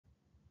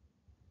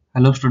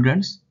Hello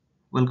students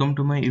welcome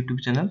to my YouTube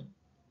channel.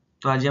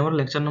 तो आज आम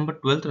लेक्चर नंबर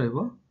 12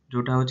 रहिबो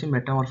जोटा होची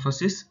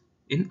मेटामॉर्फोसिस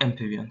इन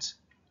एम्फिबियंस।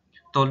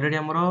 तो ऑलरेडी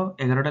आमर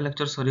 11टा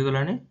लेक्चर सरी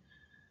गलानी।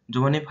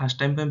 जो माने फर्स्ट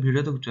टाइम पे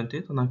वीडियो देखुचंती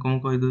तो तांको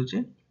कहि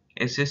दोची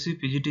एसएससी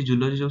पीजीटी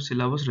जूलॉजी जो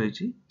सिलेबस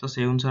रहिची तो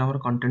से अनुसार हमर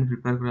कंटेंट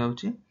प्रिपेयर करा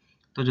होची।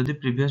 तो जदि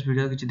प्रीवियस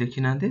वीडियो किछि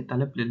देखि नांती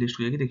ताले प्लेलिस्ट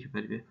को जाके देखि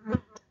परिबे।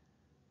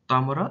 तो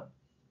हमर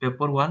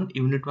पेपर 1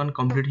 यूनिट 1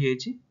 कंप्लीट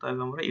हेची। तो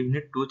अब हमर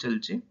यूनिट 2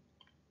 चलची।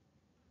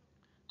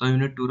 तो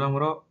यूनिट 2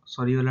 रो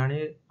सरी गलानी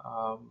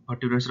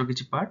वर्टिब्रेट्स रो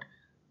किछि पार्ट।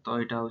 तो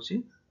एटा होची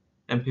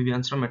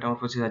एम्फिबियंस रो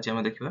मेटामॉर्फोसिस आज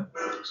हम देखिबा।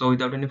 So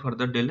without any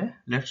further delay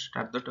let's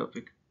start the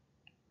topic.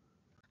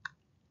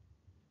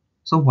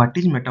 So what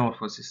is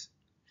Metamorphosis?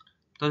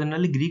 तो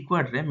जनरली ग्रीक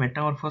वर्ड रे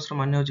मेटामॉर्फोस रो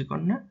माने होची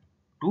कोन ना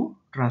टू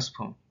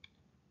ट्रांसफॉर्म।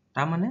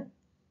 ता माने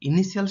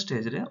इनिशियल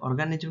स्टेज रे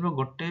ऑर्गेनिज्म रो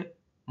गोटे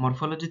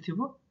मॉर्फोलॉजी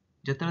थिबो,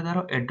 जेतरे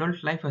तारो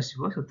एडल्ट लाइफ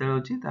आसीबो सेतरे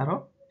होची तारो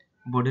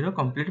बॉडी रो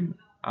कंप्लीट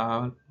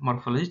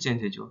मॉर्फोलॉजी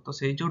चेंज हो। तो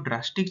से जो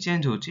ड्रास्टिक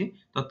चेंज होची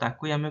तो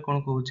ताकू आमे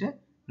कोन कहूचे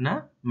ना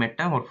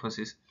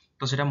मेटामॉर्फोसिस।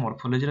 तो सेटा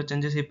मॉर्फोलॉजी रो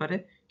चेंजेस हे पारे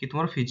कि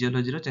तुमर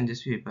फिजियोलॉजी रो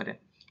चेंजेस भी हे पारे।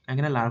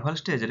 काहेकि लार्वाल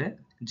स्टेज रे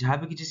जहाँ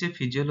भी किसी से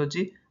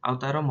फिजियोलॉजी आ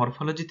तारो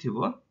मॉर्फोलॉजी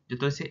थिबो,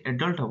 जेतले से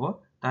एडल्ट हबो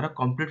तारो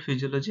कंप्लीट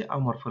फिजियोलॉजी आ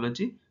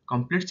मॉर्फोलॉजी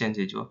कंप्लीट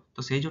चेंज हो।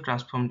 तो से जो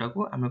ट्रांसफॉर्म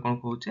टाकू आमे कोन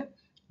कहूचे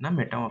ना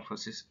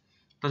मेटामॉर्फोसिस।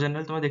 तो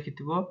जनरल तुम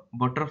देखिथिबो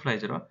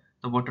बटरफ्लाइज रो,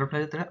 तो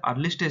बटरफ्लाई जतले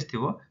अर्ली स्टेज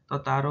थिबो तो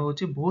तार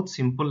होची बहुत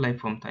सिंपल लाइफ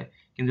फॉर्म थाए,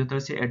 किंतु जतले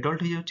से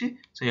एडल्ट हो जाउची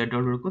से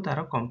एडल्ट बेलको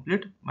तार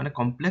कंप्लीट माने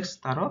कॉम्प्लेक्स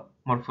तार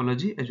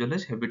morphology as well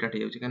as habitat हो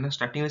जाउची। काना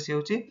स्टार्टिंग रे से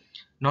होची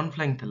नॉन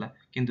फ्लाइंग थला,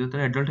 किंतु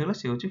जतले एडल्ट होला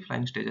से होची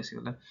फ्लाइंग स्टेज आसी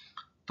गला।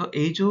 तो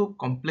एई जो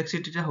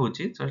कॉम्प्लेक्सिटी टा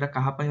होची सेटा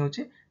कहा पई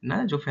होची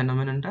ना जो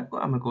फेनोमेनन टा को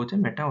आमे कहूचे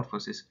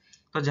मेटामॉर्फोसिस।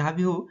 तो जहाँ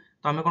भी हो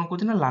तो आमे कोन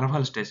कहूचे ना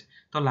लार्वाल स्टेज।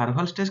 तो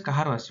लार्वाल स्टेज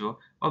कहार आसीबो?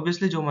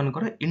 ऑब्वियसली जो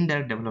मानकर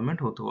इनडायरेक्ट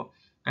डेवलपमेंट होथबो।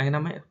 काहेकि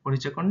आमे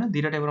पढिचे कोन ना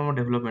दीटा टाइप रो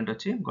डेवलपमेंट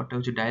अछि, गोटे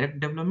होची डायरेक्ट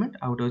डेवलपमेंट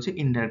आ गोटे होची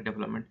इनडायरेक्ट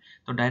डेवलपमेंट।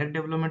 तो डायरेक्ट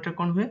डेवलपमेंट रे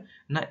कोन हुए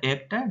ना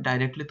एकटा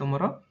डायरेक्टली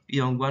तुमरो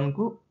यंग वन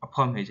को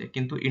फॉर्म हे जाय,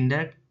 किंतु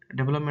इनडायरेक्ट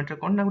डेवलपमेंट रे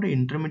कोन ना गोटे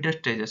इंटरमीडिएट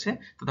स्टेज आसे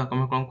तो ताको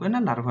हम कोन कहै ना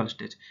लार्वाल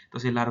स्टेज। तो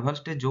से लार्वाल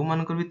स्टेज जो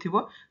मानकर भी थिबो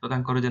तो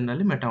तांकर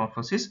जनरली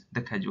मेटामॉर्फोसिस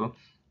देखा जिवो।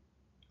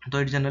 तो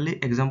ये जनरली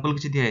एग्जांपल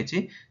किछि दिया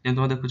आइछि जे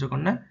तुम देखुछ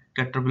कोन ना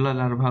कैटरपिलर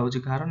लार्वा होची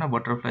कहार ना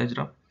बटरफ्लाइज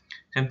रो,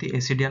 सेमति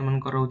एसिडियन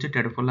मानकर होची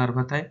टेडपोल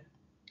लार्वा थाए।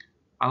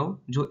 आउ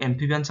जो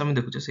एम्फिबियंस हम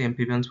देखुचे से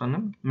एम्फिबियंस माने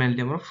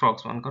मेनली हमर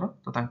फ्रॉग्स मानकर,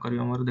 तो तांकर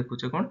हमर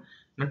देखुचे कोन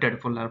ना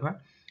टेडपोल लार्वा।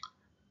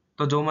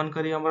 तो जो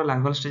मानकर हमर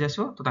लार्वाल स्टेज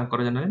आसो तो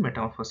तांकर जनरली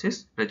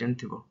मेटामॉर्फोसिस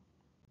प्रेजेंट थिबो।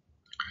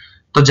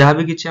 तो जहाँ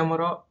भी किछि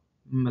हमर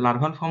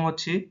लार्वाल फॉर्म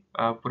अछि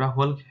पूरा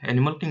होल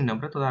एनिमल किंगडम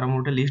रे, तो तार हम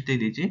गोटे लिस्ट दे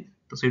दिछि।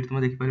 तो सेठ तुम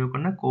देखि परिबो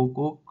कोन ना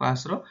को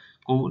क्लास रो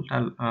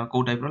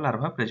को टाइप रो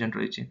लार्वा प्रेजेंट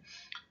रहिछि।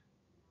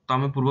 तो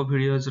आम पूर्व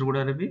भिडियोज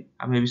गुड़ा भी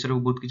आम ए विषय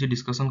बहुत किसी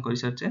डिस्कसन कर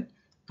सारी।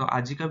 तो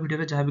आजिका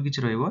भिडियो जहाँ भी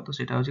किसी रहिबो तो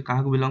सेटा होछि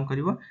काहाकु बिलोंग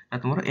करिवो ना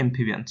तुमर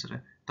एम्फिबियंस रे।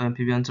 तो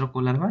एम्फिबियंस रो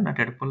को लार्वा ना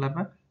टेडपोल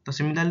लार्वा। तो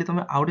सिमिलरली तुम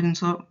आउ गोटे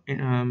जिंस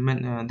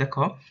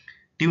देखो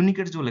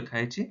ट्यूनिकेट्स जो लिखा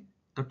है,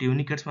 तो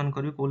ट्यूनिकेट्स मान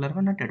कर भी को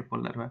लार्वा ना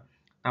टेडपोल लार्वा।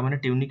 ता माने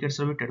ट्यूनिकेट्स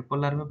रो भी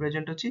टेडपोल लार्वा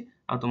प्रेजेंट अछि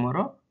आ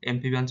तुमरो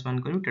एम्फिबियंस मान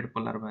कर भी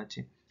टेडपोल लार्वा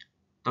अछि।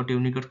 तो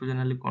ट्यूनिकेट्स को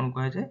जनरली कोन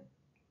कहै छै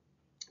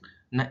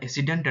ना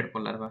एसिडियन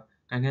टेडपोल लार्वा।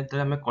 काहे त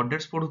हमें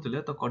कॉडेट्स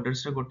पढुतले तो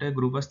कॉडेट्स रे गोटे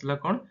ग्रुप आस्थिला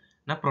कोन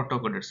ना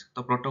प्रोटोकॉडेट्स।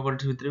 तो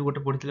प्रोटोकॉडेट्स भितर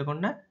गोटे पढितले कोन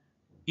ना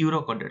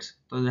यूरोकॉडेट्स।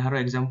 तो जहार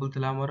एग्जांपल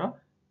थिला हमर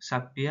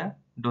सापिया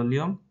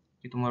डोलियम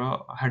कि तुमरो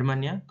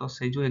हार्डमानिया। तो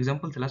से जो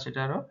एग्जांपल थिला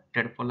सेटार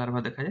टेडपोल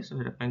लार्वा देखा जाय। सो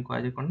सेटा पय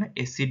कहै जाय कोन ना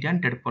एसिडियन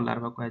टेडपोल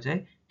लार्वा कहै जाय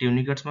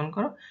ट्यूनिकेट्स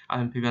मानकर आ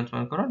एम्फिबियंस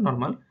मानकर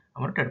नॉर्मल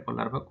हमर टेडपोल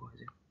लार्वा कहै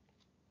जाय।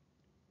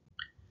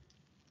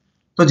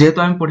 तो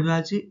जेहेतु आम पढ़ा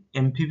आज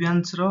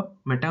एम्फिबियंस रो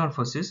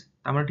मेटामॉर्फोसिस,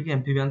 तापर टिके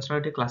एम्फिबियंस रो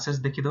टिके क्लासेस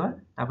देखि दवा।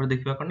 तापर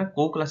देखिबा कोन ना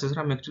को क्लासेस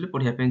रो हम एक्चुअली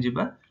पढ़िया पे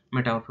जिबा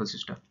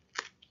मेटामॉर्फोसिस टा।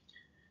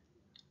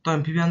 तो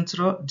एम्फिबियंस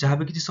रो जहाँ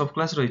भी किसी सब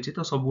क्लास रही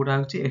तो सब गुड़ा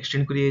होची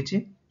एक्सटेंड करि जायछि।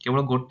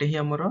 केवल गोटे ही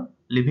हमर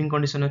लिविंग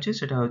कंडीशन अछि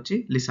सेटा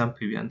होची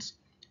लिसाम्फिबियंस।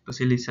 तो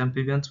से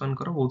लिसाम्फिबियंस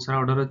मानकर बहुत सारा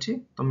ऑर्डर अछि।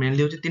 तो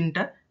मेनली होची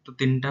तीनटा। तो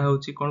तीनटा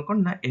होची कोन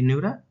कोन ना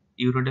एन्यूरा,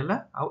 यूरोडेला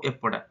आ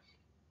एपोडा।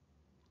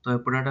 तो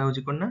एपोडाटा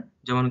होची कोन ना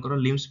जो मानकर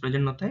लिम्स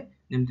प्रेजेंट न थाए,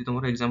 जेमति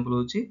तुमर एग्जांपल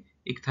होची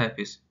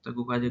इक्थाइफिस।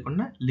 ताको कहा जाय कोन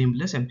ना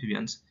लिम्बलेस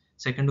एम्फिबियंस।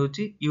 सेकंड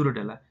होची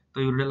यूरोडेला।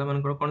 तो यूरोडेला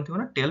मानकर कोन थिबो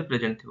ना टेल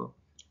प्रेजेंट थिबो।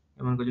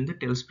 एमानकर जेमति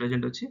टेल्स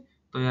प्रेजेंट अछि।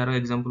 तो यार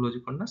एग्जांपल होची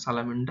कोन ना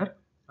सालामेंडर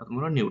आ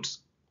तुमर न्यूट्स।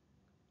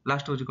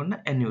 लास्ट होची कोन ना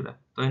एन्यूरा।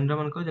 तो एन्यूरा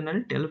मानकर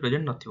जनरली टेल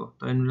प्रेजेंट नथिबो।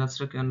 तो एन्यूरास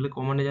रे जनरली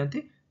को माने जानती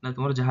ना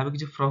तुमर जहाँ भी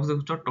किसी फ्रॉग्स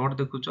देखुचो टॉड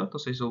देखुचो तो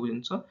से सब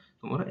जिंस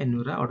तुमर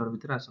एन्यूरा ऑर्डर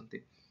भितर आसंती।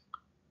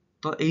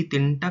 तो एई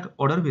तीनटा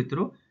ऑर्डर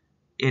भितरु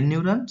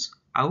एन्यूरान्स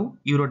आउ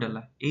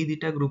यूरोडेला एई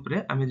दुटा ग्रुप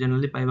रे आमे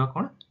जनरली पाइबा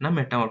कोन ना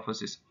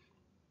मेटामॉर्फोसिस।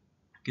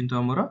 किंतु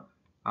हमर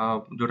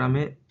जोटा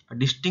आमे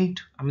डिस्टिंक्ट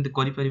आमे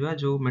करि परिबा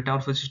जो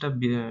मेटामॉर्फोसिस टा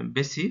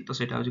बेसी, तो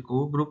सेटा होची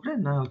को ग्रुप रे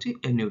ना होची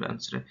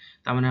एन्यूरान्स रे।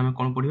 ता माने आमे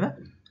कोन पढिबा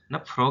ना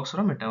फ्रॉग्स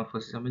रो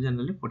मेटामॉर्फोसिस आमे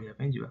जनरली पढिया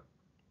पई जिबा।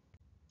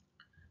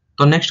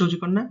 तो नेक्स्ट होची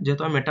कोन ना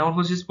जेतो आमे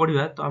मेटामॉर्फोसिस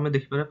पढिबा तो आमे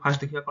देखिबा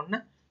फास्ट देखिबा कोन ना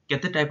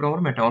केते टाइप रो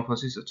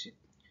मेटामॉर्फोसिस अछि।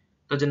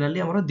 तो जनरली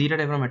हमर दीटा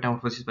टाइप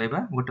मेटामॉर्फोसिस पाइबा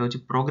गोटे होची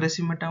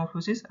प्रोग्रेसिव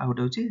मेटामॉर्फोसिस आ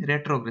गोटे होची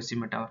रेट्रोग्रेसिव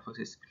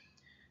मेटामॉर्फोसिस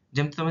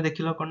जेमति तमे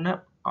देखिलो कोन ना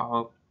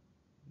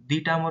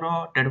दीटा हमर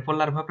टेडपोल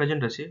लार्वा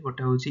प्रेजेंट अछि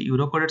गोटे होची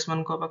यूरोकोडेट्स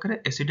मान को पाखरे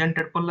एसिडेंट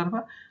टेडपोल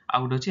लार्वा आ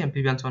गोटे होची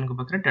एम्फिबियंस मान को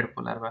पाखरे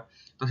टेडपोल लार्वा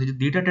तो से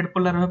दीटा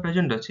टेडपोल लार्वा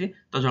प्रेजेंट अछि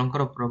तो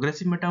जनकर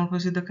प्रोग्रेसिव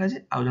मेटामॉर्फोसिस देखा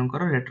जाय आ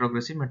जनकर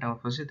रेट्रोग्रेसिव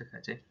मेटामॉर्फोसिस देखा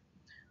जाय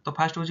तो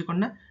फास्ट होची कोन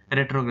ना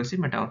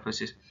रेट्रोग्रेसिव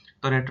मेटामॉर्फोसिस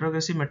तो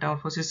रेट्रोग्रेसिव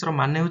मेटामॉर्फोसिस रो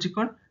माने होची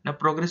कोन ना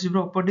प्रोग्रेसिव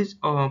रो अपोजिट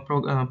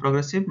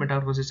प्रोग्रेसिव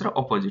मेटामॉर्फोसिस रो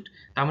अपोजिट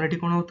ता माने एठी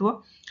कोन होतबो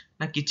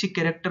ना किछि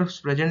कैरेक्टर्स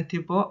प्रेजेंट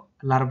थिबो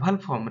लार्वाल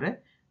फॉर्म रे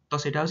तो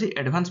सेटा होची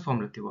एडवांस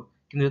फॉर्म रे थिबो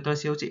किंतु जतरा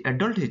से होची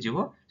एडल्ट हे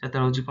जिवो सेटा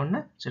होची कोन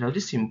ना सेटा होची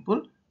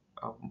सिंपल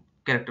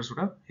कैरेक्टर्स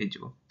गुडा हे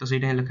जिवो तो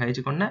सेटा हे लिखा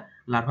हेची कोन ना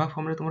लार्वा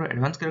फॉर्म रे तुमरो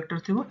एडवांस कैरेक्टर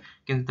थिबो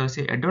किंतु तर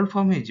से एडल्ट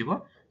फॉर्म हे जिवो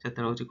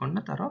सेटा होची कोन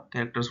ना तारो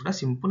कैरेक्टर्स गुडा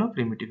सिंपल और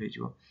प्रिमिटिव हे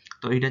जिवो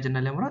तो एटा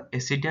जनरली हमरो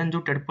एसिडियन जो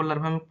टेडपोल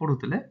लार्वा हम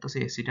पढुतले तो से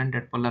एसिडियन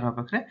टेडपोल लार्वा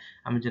पाखरे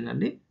हम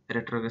जनरली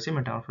रेट्रोग्रेसिव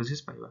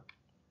मेटामॉर्फोसिस पाइबा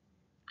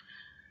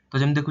तो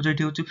जेम देखु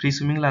एठी होची फ्री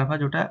स्विमिंग लार्वा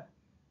जोटा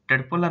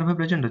टेडपोल लार्वा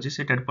प्रेजेंट अछि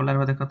से टेडपोल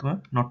लार्वा देखा तुमे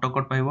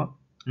नोटोकोट पाइबो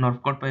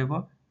नर्वकोट पाइबो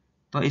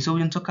तो ए सब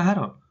जिंस कहार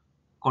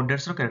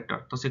कोडेट्स रो कैरेक्टर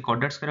तो से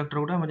कोडेट्स कैरेक्टर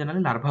गुडा हम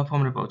जनरली लार्वा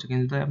फॉर्म रे पाउछ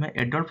किंतु हम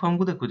एडल्ट फॉर्म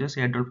को देखु जे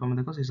से एडल्ट फॉर्म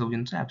देखो से सब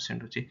जिंस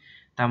एब्सेंट अछि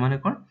ता माने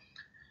कोन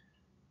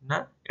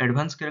ना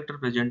advance character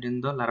present in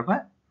the larva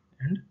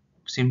and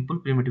simple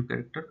primitive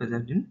character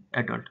present in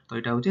adult तो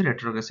एटा होची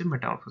रेट्रोग्रेसिव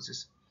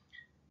मेटामॉर्फोसिस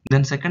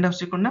देन सेकंड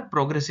आछि कोन ना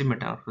प्रोग्रेसिव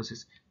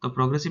मेटामॉर्फोसिस तो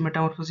प्रोग्रेसिव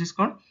मेटामॉर्फोसिस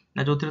कोन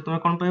ना जोथिरे तुमे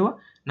कोन पाइबो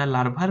ना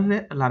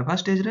लार्वा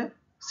स्टेज रे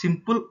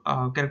सिंपल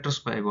कैरेक्टर्स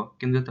पाइबो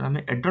किंतु जतरा हम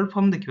एडल्ट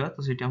फॉर्म देखिबा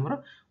तो सेठी हमर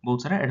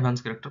बहुत सारा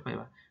एडवांस कैरेक्टर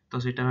पाइबा तो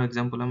सेटार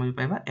एग्जांपल हम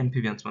पाइबा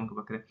एम्फिबियंस मान को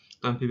पाखरे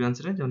तो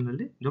एम्फिबियंस रे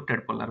जनरली जो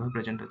टेडपोल लार्वा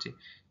प्रेजेंट अछि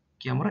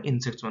कि हमर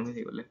इंसेक्ट्स मान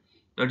हे गले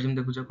तो जिम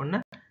देखुछ कोन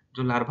ना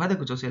जो लार्वा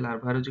देखुछ से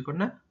लार्वा रो जे कोन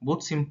ना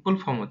बहुत सिंपल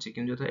फॉर्म अछि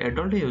किंतु जतरा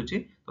एडल्ट हे होछि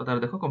तो तार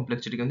देखो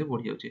कॉम्प्लेक्सिटी केंति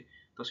बढ़ि जाउछि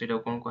तो सेटा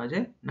कोन कहै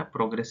जाय ना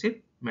प्रोग्रेसिव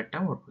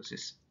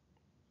मेटामॉर्फोसिस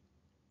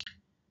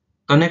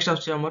तो नेक्स्ट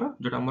आछि हमर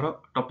जोटा हमर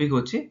टॉपिक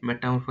होछि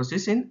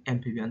मेटामॉर्फोसिस इन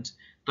एम्फिबियंस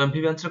तो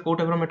एम्फिबियंस रे को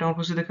टाइप रो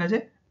मेटामॉर्फोसिस देखा जाय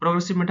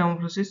प्रोग्रेसिव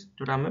मेटामॉर्फोसिस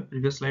जोटा हम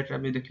प्रीवियस स्लाइड रे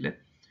हम देखिले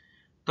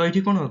तो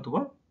एठी कोन होतबो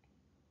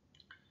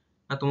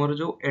ना तुमरो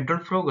जो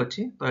एडल्ट फ्रॉग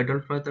अछि तो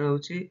एडल्ट फ्रॉग तरे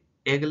होछि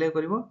एग ले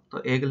करबो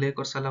तो एग ले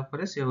कर साला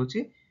परे से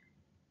होछि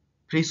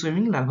फ्री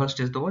स्विमिंग लार्वा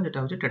स्टेज दबो जेटा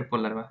होछि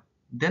टेडपोल लार्वा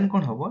देन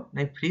कोन होबो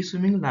ना फ्री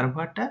स्विमिंग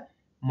लार्वा टा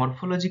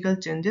morphological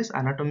changes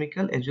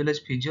anatomical as well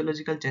as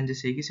physiological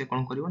changes हेकी से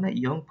कोन करबो ना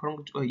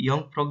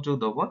यंग फ्रॉग जो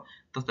दबो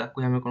तो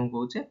ताकू हम कोन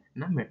कहउछे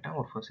ना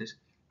मेटामॉर्फोसिस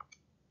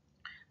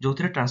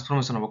जोथिरे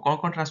ट्रांसफॉर्मेशन होबो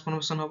कोन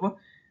ट्रांसफॉर्मेशन होबो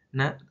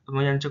ना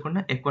तुम जानछो कोन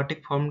ना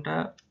एक्वाटिक फॉर्म टा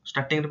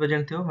स्टार्टिंग रे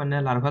प्रेजेंट थियो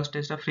माने लार्वाल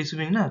स्टेज टा फ्री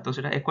स्विमिंग ना तो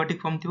सेटा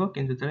एक्वाटिक फॉर्म थियो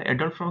किंतु जेते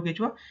एडल्ट फ्रॉग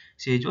हेजो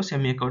से हेजो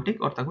सेमी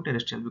एक्वाटिक और ताकू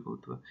टेरेस्ट्रियल भी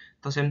कहउथबो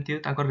तो सेमति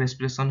ताकर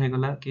रेस्पिरेशन हे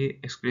गला कि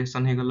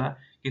एक्सक्रिएशन हे गला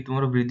कि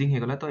तुमरो ब्रीथिंग हे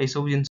गला तो ए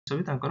सब जिंस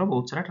भी ताकर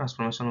बहुत सारा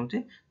ट्रांसफॉर्मेशन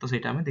होची तो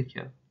सेटा हमें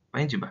देखिया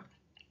पई जिबा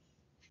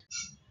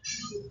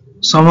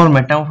सो हमर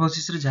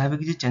मेटामॉर्फोसिस रे जहा भी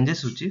किछि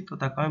चेंजेस होची तो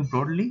ताका हम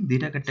ब्रॉडली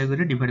दीटा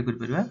कैटेगरी डिवाइड कर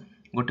परबा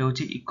गोटे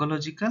होची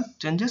इकोलॉजिकल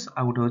चेंजेस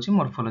आ गोटे होची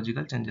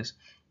मॉर्फोलॉजिकल चेंजेस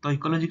तो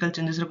इकोलॉजिकल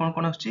चेंजेस रे कोन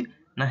कोन आछी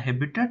ना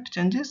हैबिटेट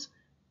चेंजेस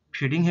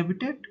फीडिंग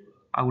हैबिटेट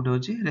आ गोटे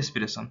होची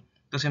रेस्पिरेशन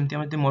तो सेमति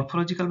हम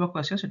मॉर्फोलॉजिकल बाको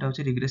आछो सेटा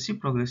होची रिग्रेसिव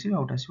प्रोग्रेसिव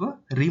आउट आसीबो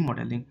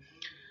रीमॉडलिंग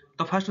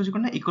तो फर्स्ट होची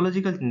कोन ना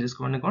इकोलॉजिकल चेंजेस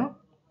को माने कोन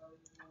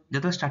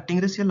जत स्टार्टिंग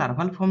रे से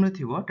लार्वाल फॉर्म रे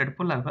थिबो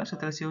टेडपोल लार्वा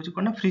सेतरा से होची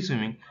कोन ना फ्री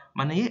स्विमिंग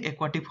माने ये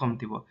एक्वाटिक फॉर्म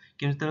थिबो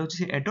किंतु तरा होची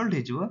से एडल्ट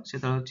हे जिवो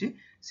सेतरा होची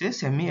से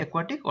सेमी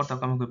एक्वाटिक और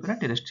ताका हम कहिबा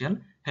टेरेस्ट्रियल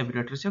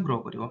हैबिटेट रे से ग्रो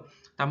करिवो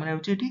ता माने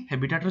होची एठी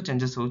हैबिटेट रो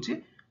चेंजेस होची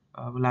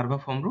लार्वा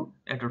फॉर्म रो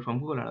एडल्ट फॉर्म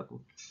को गला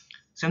को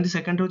सेमति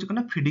सेकंड होची कोन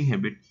ना फीडिंग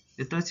हैबिट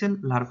जतरा से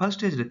लार्वाल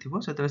स्टेज रे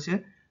थिबो सेतरा से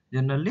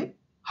जनरली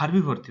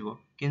हार्बिवोर थिबो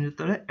किंतु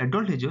तरे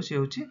एडल्ट हे जिवो से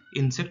होची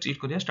इंसेक्ट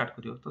ईट करिया स्टार्ट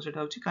करिवो तो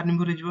सेटा होची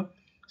कार्निवोर हे जिवो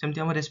सेमति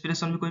हम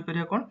रेस्पिरेशन भी कोइ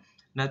परिया कोन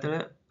ना तरे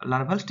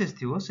लार्वाल स्टेज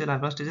थिबो से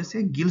लार्वाल स्टेज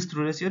से गिल्स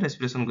थ्रू रे से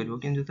रेस्पिरेशन करिवो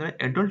किंतु तरे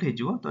एडल्ट हे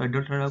जिवो तो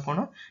एडल्ट रा कोन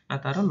ना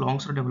तारो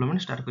लंग्स रो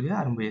डेवलपमेंट स्टार्ट करिया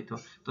आरंभ हो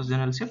जेतो तो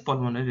जनरली से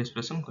पल्मोनरी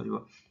रेस्पिरेशन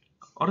करिवो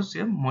और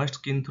से मॉइस्ट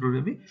स्किन थ्रू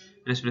रे भी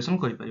रेस्पिरेशन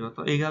करि परिवो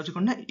तो एगा होची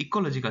कोन ना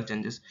इकोलॉजिकल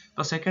चेंजेस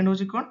तो सेकंड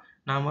होची कोन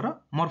ना हमर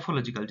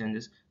मॉर्फोलॉजिकल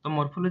चेंजेस तो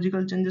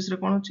मॉर्फोलॉजिकल चेंजेस रे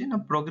कोन होची ना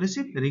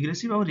प्रोग्रेसिव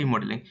रिग्रेसिव और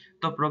रिमॉडलिंग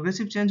तो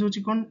प्रोग्रेसिव चेंज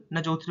होची कोन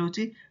ना जोथरे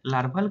होची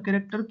लार्वाल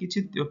कैरेक्टर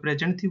किछि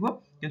प्रेजेंट थिबो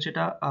कि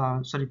सेटा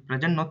सॉरी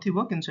प्रेजेंट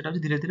नथिबो कि सेटा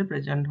धीरे धीरे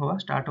प्रेजेंट होवा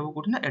स्टार्ट होबो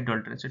कोठी ना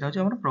एडल्ट रे सेटा होची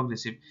हमर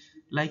प्रोग्रेसिव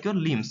लाइक योर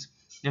लिम्स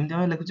जेमति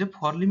हम लिखु J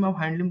for Liam of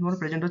hind लिम तुमर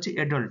प्रेजेंट होची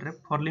एडल्ट रे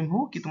फॉर लिम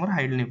हो कि तुमर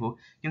हाइंड लिम हो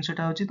कि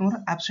सेटा होची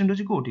तुमर एब्सेंट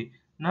होची कोठी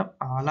ना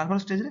लार्वाल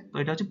स्टेज रे तो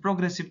एटा होची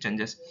प्रोग्रेसिव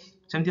चेंजेस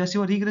सेमति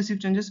आसीबो रिग्रेसिव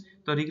चेंजेस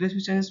तो रिग्रेसिव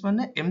चेंजेस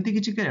माने एमति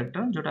किछि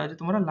कैरेक्टर जोटा जे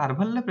तुमरा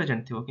लार्वाल ले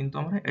प्रेजेंट थिबो किंतु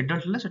हमर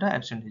एडल्ट ले सेटा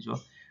एब्सेंट हिजो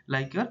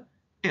लाइक योर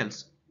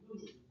टेल्स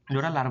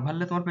जोटा लार्वाल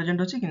ले तुमर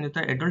प्रेजेंट अछि किंतु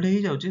ता एडल्ट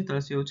हे जाउछि त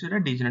से होछि एटा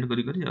डिजेनरेट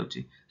करि करि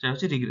जाउछि सेटा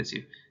होछि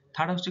रिग्रेसिव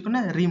थर्ड होछि कोन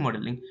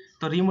रीमॉडलिंग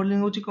तो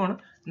रीमॉडलिंग होछि कोन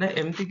ना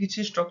एमति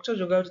किछि स्ट्रक्चर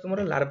जोगा होछि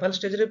तुमरा लार्वाल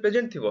स्टेज रे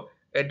प्रेजेंट थिबो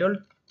एडल्ट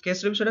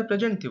केस रे सेटा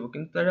प्रेजेंट थिबो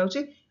किंतु ता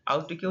होछि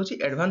आउट टिके होछि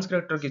एडवांस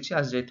कैरेक्टर किछि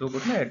आस जाइथिबो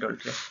कोन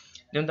एडल्ट रे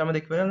जेमती आम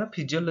देखिपारे ना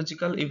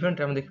फिजियोलॉजिकल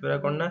इवेंट आम देखिपारे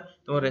कौन ना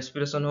तुम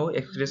रेस्पिरेशन हो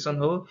एक्सप्रेशन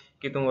हो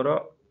कि तुम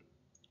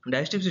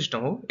डाइजेस्टिव सिस्टम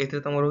हो ए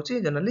तुम हूँ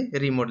जनरली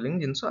रिमॉडलिंग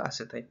जिनस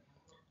आसी थाए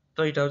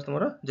तो यहाँ हूँ तुम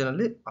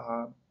जनरली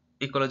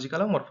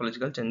इकोलॉजिकल और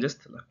मॉर्फोलॉजिकल चेंजेस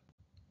थिला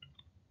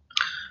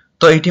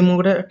तो ये मुझे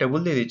गोटे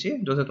टेबुल दे देछि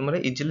जो तुम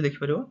इजिली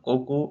देखिपर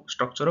कौ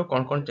स्ट्रक्चर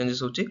कौन कौन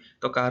चेंजेस होची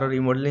तो कार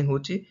रिमॉडलिंग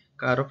होची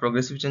कार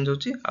प्रोग्रेसिव चेंज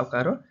होची आ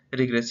कार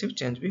रिग्रेसिव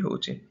चेंज भी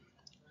होची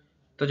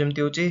तो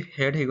जमती होची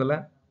हेड हो गला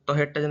तो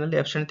हेड टा जनरली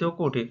एब्सेंट थो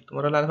कोठी तुम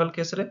लार्वाल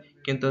केस रे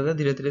किंतु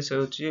धीरे धीरे से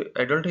होची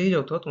एडल्ट हो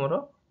जाउथो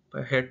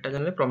तुम हेड टा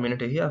जनरली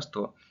प्रोमिनेंट ही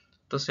आसतो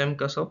तो सेम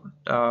केस ऑफ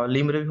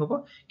लिम रे भी होबो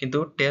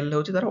किंतु टेल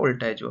होची तार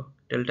उल्टा हो जो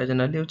टेल टा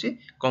जनरली होची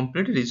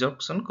कंप्लीट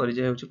रिजर्प्शन करि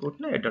जाय होची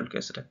कोठी ना एडल्ट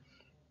केस रे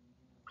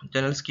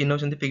जनरल स्किन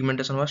होचंती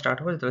पिगमेंटेशन हुआ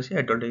स्टार्ट हो जतरे से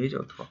एडल्ट हो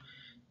जाउथो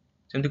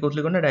सेमती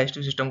कहतली कोन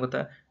डाइजेस्टिव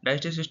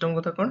सिस्टम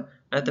कथा कोन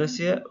जतरे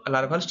से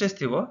लार्वाल स्टेज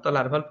थिबो तो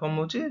लार्वाल फॉर्म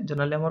होची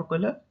जनरली हमर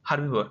कहले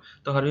हार्बिवर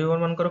तो हार्बिवर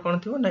मानकर कोन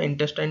थिबो ना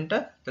इंटेस्टाइन टा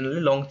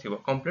जनरली लॉन्ग थिबो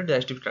कंप्लीट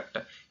डाइजेस्टिव ट्रैक्ट टा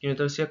कि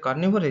जतरे से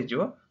कार्निवोर हे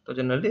जिवो तो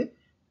जनरली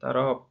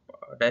तार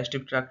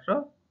डाइजेस्टिव ट्रैक्ट रो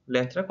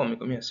लेंथ रा कमी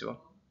कमी आसीबो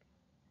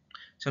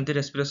सेमती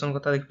रेस्पिरेशन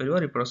कथा देखि परिबो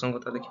रिप्रोडक्शन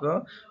कथा देखिबो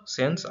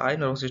सेंस आई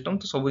नर्वस सिस्टम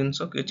तो सब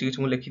जिंस किछि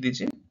किछि मु लिखि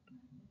दिछि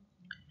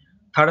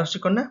थर्ड होची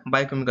कोन ना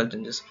बायोकेमिकल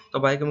चेंजेस तो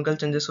बायोकेमिकल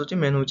चेंजेस होची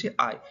मेन होची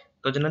आई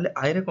तो जनरली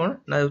आई रे कोन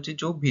ना होची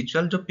जो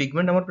विजुअल जो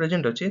पिगमेंट हमर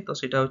प्रेजेंट अछि तो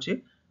सेटा होची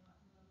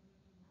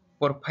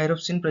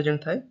पोरफायरोसिन प्रेजेंट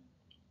थाए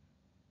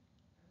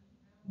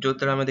जो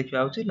तरह हमें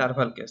देखिबा होची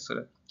लार्वाल केस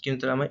रे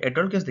किंतु हम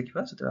एडल्ट केस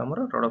देखिबा सेटा हमर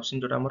रोडोप्सिन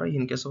जोटा हमर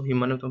इन केस ऑफ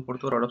ह्यूमन तुम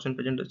पड़तो रोडोप्सिन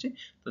प्रेजेंट अछि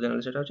तो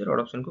जनरली सेटा होची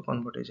रोडोप्सिन को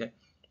कन्वर्ट हो जाय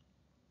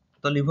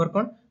तो लिवर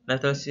कोन ना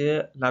तो से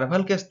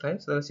लार्वाल केस थाए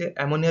से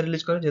अमोनिया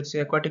रिलीज करे जे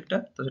से एक्वाटिक टा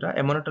तो सेटा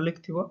एमोनोटोलिक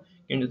थिबो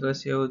किंतु तो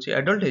से होची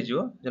एडल्ट हे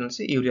जिवो जनरली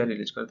से यूरिया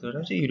रिलीज करे तो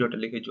होची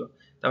यूरियोटोलिक हे जिवो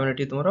तामे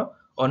एठी तुमरो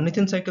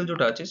ऑर्निथिन साइकिल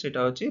जोटा अछि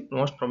सेटा होची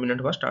मोस्ट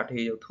प्रोमिनेंट बा स्टार्ट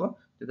हे जाउथो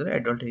जेतरे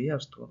एडल्ट हे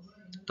आस्तो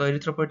तो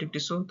एरिथ्रोपोएटिक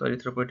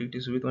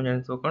टिश्यू भी तुम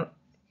जानथो कोन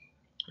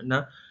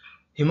ना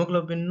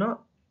हिमोग्लोबिन न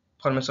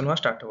फॉर्मेशन हुआ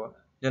स्टार्ट हुआ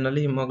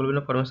generally haemoglobin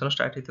formation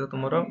start हेतियो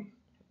तुमरो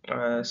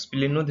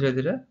spleen नु धीरे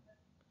धीरे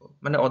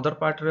माने अदर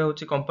पार्ट रे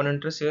होची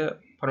कंपोनेंट रे से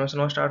फॉर्मेशन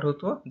हुआ स्टार्ट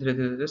होतो धीरे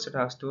धीरे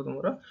सेटा आस्तो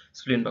तुमरो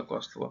स्प्लीन बाको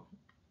आस्तो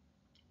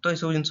तो ए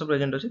सब जिंस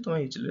प्रेजेंट अछि तुम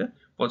इजिली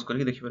पॉज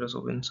करके देखि परबो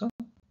सब जिंस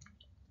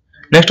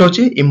नेक्स्ट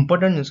होची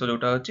इंपोर्टेंट जिंस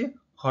जोटा होची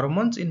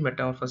hormones in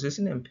Metamorphosis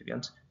in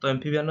amphibians तो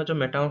एम्फीबियन जो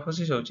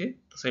मेटामॉर्फोसिस होची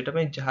तो सेटा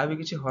पे जहां भी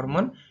किछि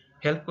हार्मोन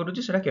हेल्प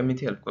करूची सेटा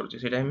केमिति हेल्प करूची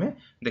सेटा हमें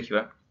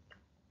देखिबा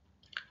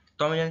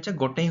तो हम जानिछे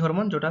गोटे ही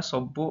हार्मोन जोटा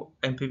सब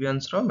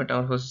एम्फीबियंस रो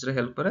मेटामॉर्फोसिस रे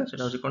हेल्प करे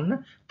सेटा होची कोन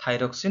ना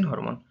थायरॉक्सिन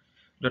हार्मोन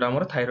जोटा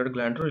हमर थायराइड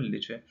ग्लैंड रो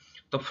रिलीज हुए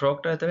तो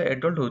फ्रॉग टा जते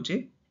एडल्ट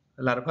होची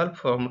लार्वाल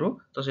फॉर्म रो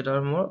तो सेटा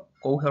हमर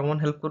को हार्मोन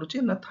हेल्प करूची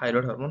ना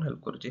थायराइड हार्मोन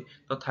हेल्प करूची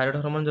तो थायराइड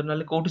हार्मोन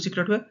जनरली कोठी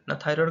सीक्रेट हुए ना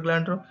थायराइड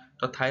ग्लैंड रो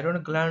तो थायराइड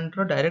ग्लैंड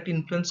रो डायरेक्ट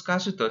इन्फ्लुएंस का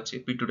सहित अछि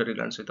पिट्यूटरी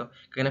ग्लैंड सहित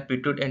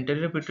कहिना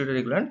anterior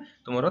pituitary gland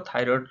तुमरो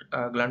thyroid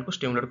gland को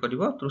stimulate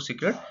करिवो through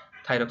secret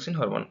thyroxine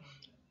hormone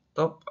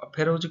तो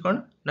फेर होची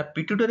कोन ना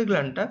पिट्यूटरी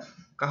ग्लैंड टा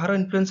कहारो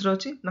इन्फ्लुएंस रो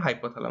अछि ना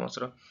हाइपोथैलेमस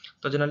रो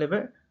तो जनरली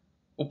बे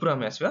ऊपर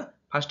हम आसीबा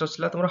फास्ट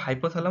असला तुमरो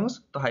हाइपोथैलेमस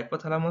तो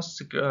हाइपोथैलेमस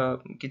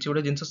किछि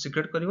गोटे जिंस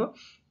सीक्रेट करिवो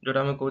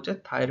जोटा हम कहउचे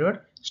thyroid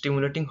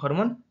stimulating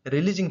hormone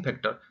releasing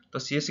factor तो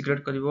सी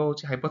सीक्रेट करिवो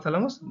होची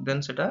हाइपोथैलेमस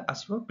देन सेटा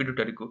आसीबो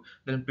पिट्यूटरी को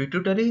देन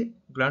पिट्यूटरी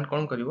ग्लैंड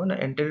कोन करिवो ना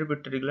एंटीरियर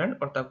पिट्यूटरी ग्लैंड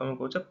और ताको हम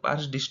कहउचे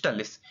पार्स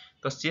डिस्टालिस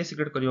तो सी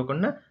सीक्रेट करिवो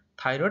कोन ना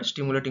थायराइड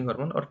स्टिमुलेटिंग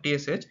हार्मोन और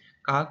टीएसएच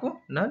काहा को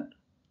ना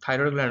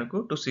थायराइड ग्लैंड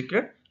को to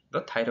secret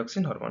the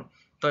thyroxine hormone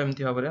तो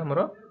एमती भाबरे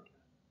हमरो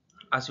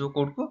आसीबो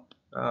कोड को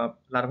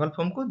लार्वाल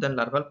फॉर्म को देन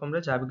लार्वाल फॉर्म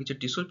रे जाबे किछि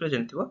टिश्यू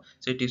प्रेजेंट थिबो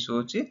से टिश्यू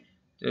होची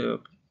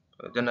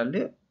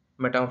जनरली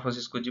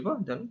मेटामॉर्फोसिस को जीवो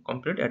देन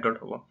कंप्लीट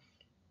एडल्ट होबो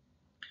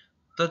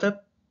तो ता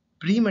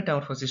प्री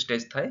मेटामॉर्फोसिस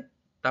स्टेज थाए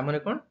ता माने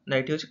कोन ना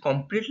एठी होची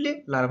कंप्लीटली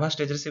लार्वा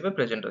स्टेज रे सेबे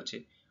प्रेजेंट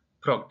अछि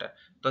फ्रॉग टा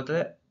तो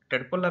ता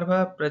टेडपोल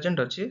लार्वा प्रेजेंट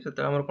अछि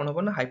सेता हमर कोन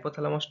होबो ना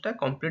हाइपोथैलेमस टा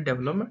कंप्लीट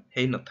डेवलपमेंट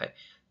हेइ न थाए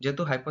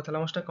जेतु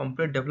हाइपोथैलेमस टा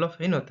कंप्लीट डेवलप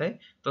हेइ न थाए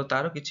तो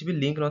तारो किछि भी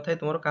लिंक न थाए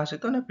तुमरो का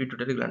सहित ना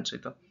पिट्यूटरी ग्लैंड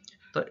सहित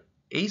तो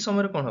एई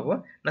समय कोन हबो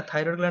ना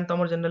थायराइड ग्लैंड तो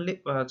हमर जनरली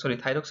सॉरी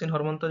थायरॉक्सिन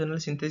हार्मोन तो जनरली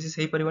सिंथेसिस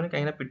हेइ परिबोनी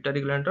काहेना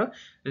पिट्यूटरी ग्लैंड रो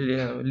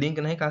लिंक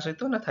नाही का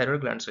सहित ना थायराइड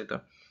ग्लैंड सहित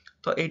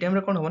तो एई टाइम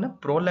रे कोन हबो ना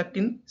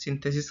प्रोलैक्टिन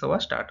सिंथेसिस होवा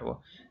स्टार्ट हो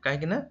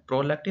काहे ना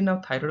प्रोलैक्टिन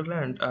और thyroid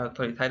gland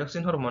sorry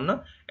thyroxine hormone ना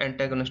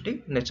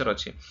एंटागोनिस्टिक नेचर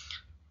अछि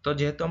तो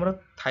जेहेतु हमर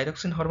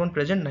थायरॉक्सिन हार्मोन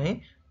प्रेजेंट नाही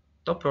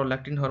तो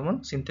प्रोलैक्टिन हार्मोन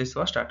सिंथेसिस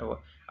होवा स्टार्ट हो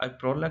आ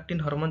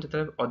प्रोलैक्टिन हार्मोन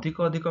जते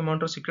अधिक अधिक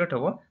अमाउंट रो सीक्रेट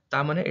हो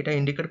ता माने एटा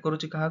इंडिकेट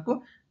करूची काहा को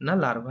ना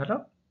लार्वा रो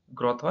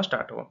ग्रोथ होवा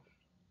स्टार्ट हो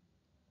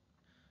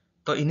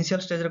तो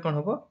इनिशियल स्टेज रे कोन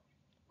होबो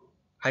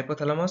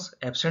हाइपोथैलेमस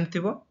एब्सेंट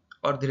थिबो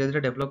और धीरे धीरे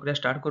डेवलप करिया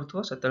स्टार्ट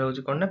करथुवो सेतरे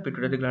होची कोन ना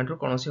पिट्यूटरी ग्लैंड रो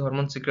कोनोसी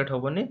hormone secrete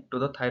होबोनी to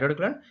the thyroid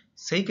gland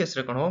सेही केस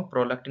रे कोन हो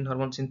प्रोलैक्टिन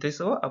हार्मोन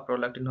सिंथेसिस हो आ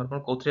प्रोलैक्टिन हार्मोन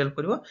कोथरे हेल्प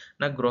करिवो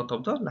ना ग्रोथ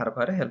ऑफ द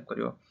लार्वा रे हेल्प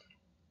करिवो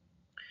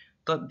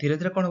तो धीरे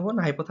धीरे कोन होबो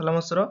ना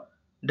हाइपोथैलेमस रो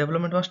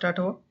डेवलपमेंट हो स्टार्ट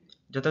हो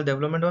जते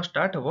डेवलपमेंट हो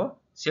स्टार्ट हो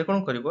से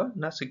कोन करिवो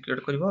ना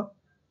secret करिवो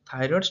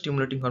thyroid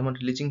stimulating hormone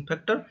releasing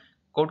factor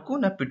code को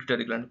ना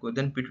पिट्यूटरी ग्लैंड को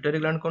देन पिट्यूटरी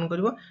ग्लैंड कौन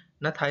करिवो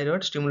ना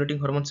thyroid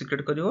stimulating hormone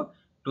secrete करिवो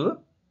to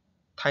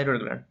thyroid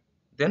gland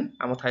then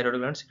आम थायराइड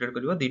ग्लैंड सिक्रेट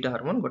करिवो दुईटा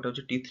हार्मोन गोटे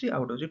होची T3 आ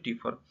गोटे होची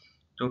T4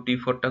 जो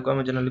T4 टा को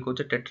हम जनरली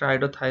कहउचे टेट्रा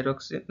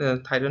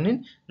थायरोनिन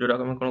जोटा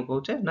को हम कोन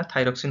कहउचे ना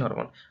थायरोक्सिन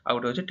हार्मोन आ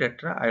गोटे होची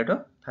टेट्रा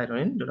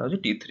थायरोनिन जोटा होची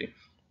T3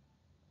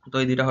 तो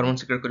ये दुईटा हार्मोन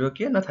सिक्रेट करिवो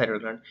किए ना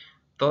थायराइड ग्लैंड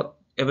तो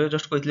एबे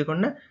जस्ट कहइतली कोन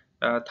ना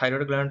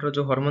थायराइड ग्लैंड रो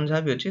जो हार्मोन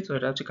जहाँ भी अच्छी तो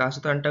एटा होची का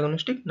सहित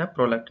एंटागोनिस्टिक ना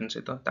प्रोलैक्टिन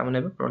सहित तामाने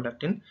एबे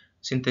प्रोलैक्टिन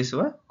सिंथेसिस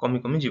हुआ कमी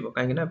कमी जीवो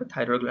काहे ना एबे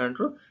थायराइड ग्लैंड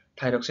रो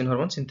थायरोक्सिन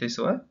हार्मोन सिंथेसिस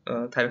हुआ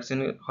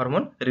थायरोक्सिन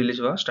हार्मोन रिलीज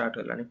हुआ स्टार्ट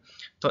होलानी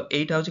तो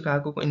एटा होची काहा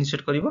को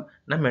इनिशिएट करिवो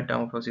ना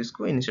मेटामॉर्फोसिस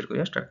को इनिशिएट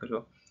करिया स्टार्ट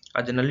करिवो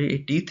आ जनरली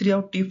ए T3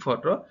 और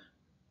T4 रो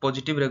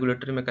पॉजिटिव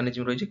रेगुलेटरी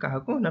मेकानिज्म रही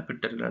काहाको ना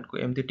पिट्यूटरी ग्लैंड को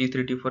एमती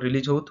T3 T4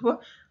 रिलीज होथबो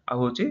आ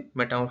होची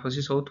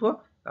मेटामॉर्फोसिस होथबो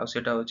आ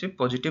सेटा होची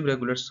पॉजिटिव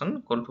रेगुलेशन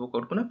करथबो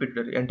कोड को ना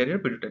पिट्यूटरी एंटीरियर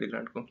पिट्यूटरी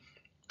ग्लैंड को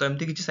तो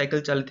एमती किछि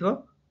साइकिल चलथिबो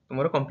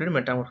तुमरो कंप्लीट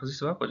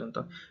मेटामॉर्फोसिस होआ पर्यंत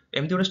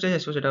एमती गोटे स्टेज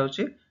आसो सेटा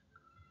होची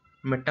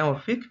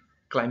मेटामॉर्फिक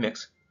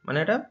क्लाइमैक्स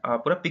माने एटा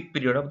पूरा peak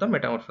period of the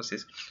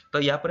Metamorphosis तो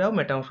या पर आ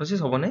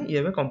मेटामॉर्फोसिस होबो नै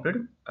ये कंप्लीट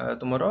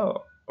तुमरो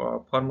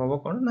फॉर्म होबो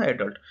कोन ना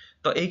एडल्ट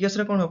तो एई केस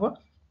रे कोन होबो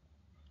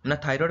ना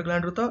थायराइड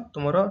ग्लैंड रो तो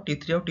तुमरो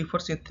T3 और T4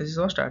 सिंथेसिस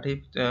हो स्टार्ट हे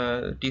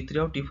T3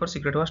 और T4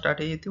 सीक्रेट हो स्टार्ट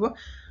हे जइथिबो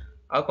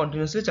आ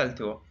कंटीन्यूअसली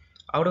चलथिबो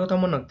आ गोटे कथा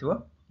मन नथिबो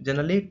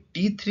जनरली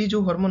T3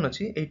 जो हार्मोन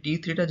अछि ए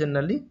T3 टा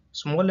जनरली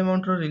स्मॉल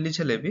अमाउंट रो रिलीज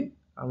हेले भी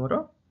हमरो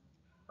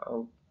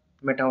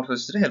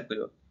मेटामॉर्फोसिस रे हेल्प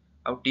करिवो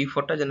आ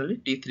T4 टा जनरली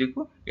T3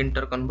 को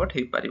इंटर कन्वर्ट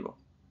हे पारिवो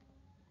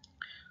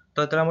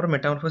तो एतरा हमर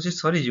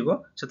मेटामॉर्फोसिस सरी जीवो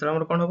सेतरा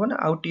हमर कोन होबो ना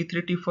आउ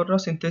T3 T4 रो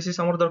सिंथेसिस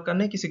हमर दरकार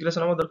नै कि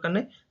सिक्रेशन हमर दरकार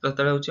नै तो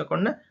एतरा होची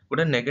कोन ना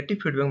गोटे negative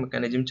feedback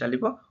mechanism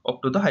चलिबो up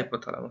to the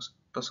hypothalamus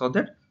तो सो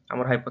दैट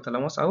हमर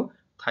हाइपोथैलेमस आउ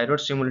thyroid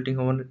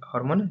stimulating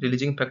hormone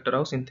releasing factor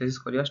आउ सिंथेसिस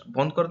करिया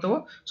बंद कर देबो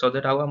सो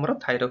दैट आउ हमर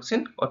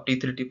थायरोक्सिन और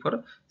T3 T4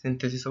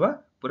 सिंथेसिस होबा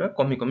पूरा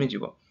कमी कमी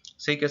जीवो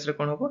सेही केस रे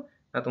कोन होबो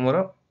ना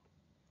तुमरो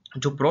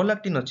जो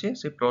प्रोलैक्टिन अछि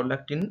से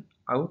प्रोलैक्टिन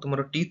आउ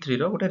तुमरो T3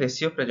 रो गोटे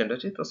रेशियो प्रेजेंट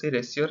अछि तो से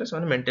रेशियो रे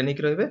समान मेंटेन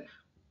कि रहबे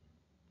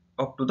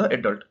अप टू द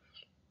एडल्ट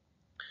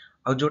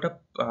आ जोटा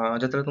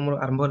जतले तुम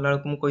आरंभ होला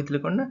को मु कहितले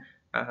कोन ना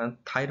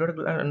थायराइड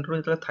ग्लैंड रो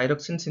जतले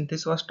थायरोक्सिन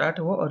सिंथेसिस हुआ स्टार्ट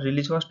हो और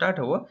रिलीज हुआ स्टार्ट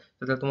हो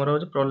ततले तुमरो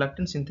जो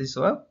प्रोलैक्टिन सिंथेसिस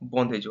हुआ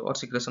बंद हे जो और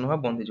सिक्रेशन हुआ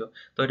बंद हे जो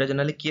तो एटा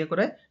जनरली किए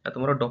करे ना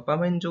तुमरो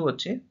डोपामाइन जो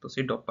अछि तो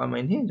से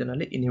डोपामाइन ही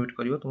जनरली इनहिबिट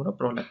करिवो तुमरो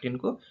प्रोलैक्टिन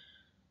को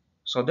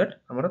सो दैट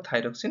हमरो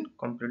थायरोक्सिन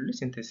कंप्लीटली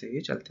सिंथेसिस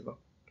हे चलथिबो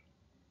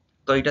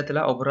तो एटा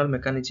थिला ओवरऑल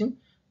मेकानिज्म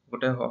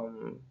गोटे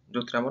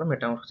जोथरा हमरो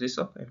मेटामॉर्फोसिस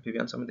ऑफ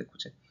एम्फिबियंस हम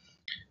देखुचे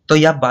तो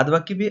या बाद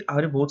बाकी भी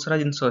आहुरी बहुत सारा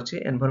जिनस अछि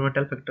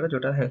एनवायरमेंटल फैक्टर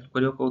जोटा हेल्प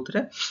करियो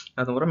कोउथरे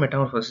तुमरो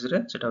मेटामॉर्फोसिस रे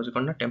सेटा होची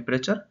कोन ना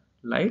टेम्परेचर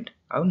लाइट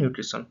आ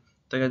न्यूट्रिशन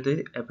तो यदि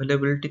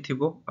अवेलेबिलिटी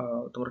थिबो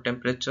तुमरो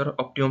temperature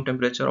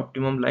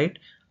optimum light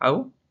uh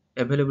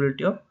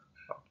availability of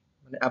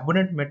माने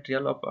abundant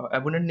material of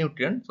abundant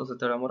nutrient so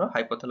सेतरा हमरो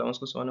हाइपोथैलेमस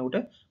को समान गोटे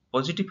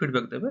पॉजिटिव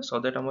फीडबैक देबे सो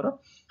दैट हमरो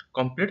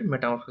कंप्लीट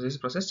मेटामॉर्फोसिस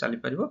प्रोसेस चली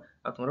परिबो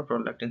आ तुमरो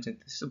प्रोलैक्टिन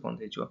सिंथेसिस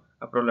बंद हे जो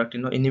आ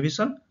प्रोलैक्टिन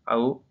इनहिबिशन आ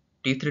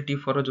T3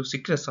 T4 जो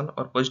सिक्रेशन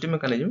और पॉजिटिव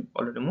मेकानिज्म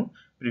ऑलरेडी मु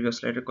प्रीवियस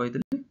स्लाइड रे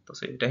कहिदली तो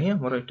सेटा ही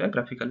हमरो एटा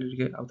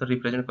ग्राफिकली आउटर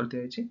रिप्रेजेंट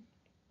करते आइछि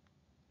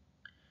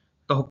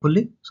तो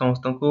होपफुली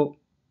समस्त को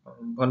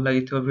भल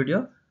लागिथिबो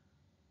वीडियो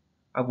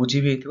आ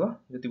बुझी भी हेथिबो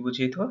जदि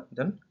बुझी हेथिबो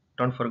then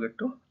don't forget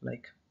to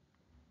like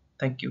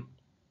thank you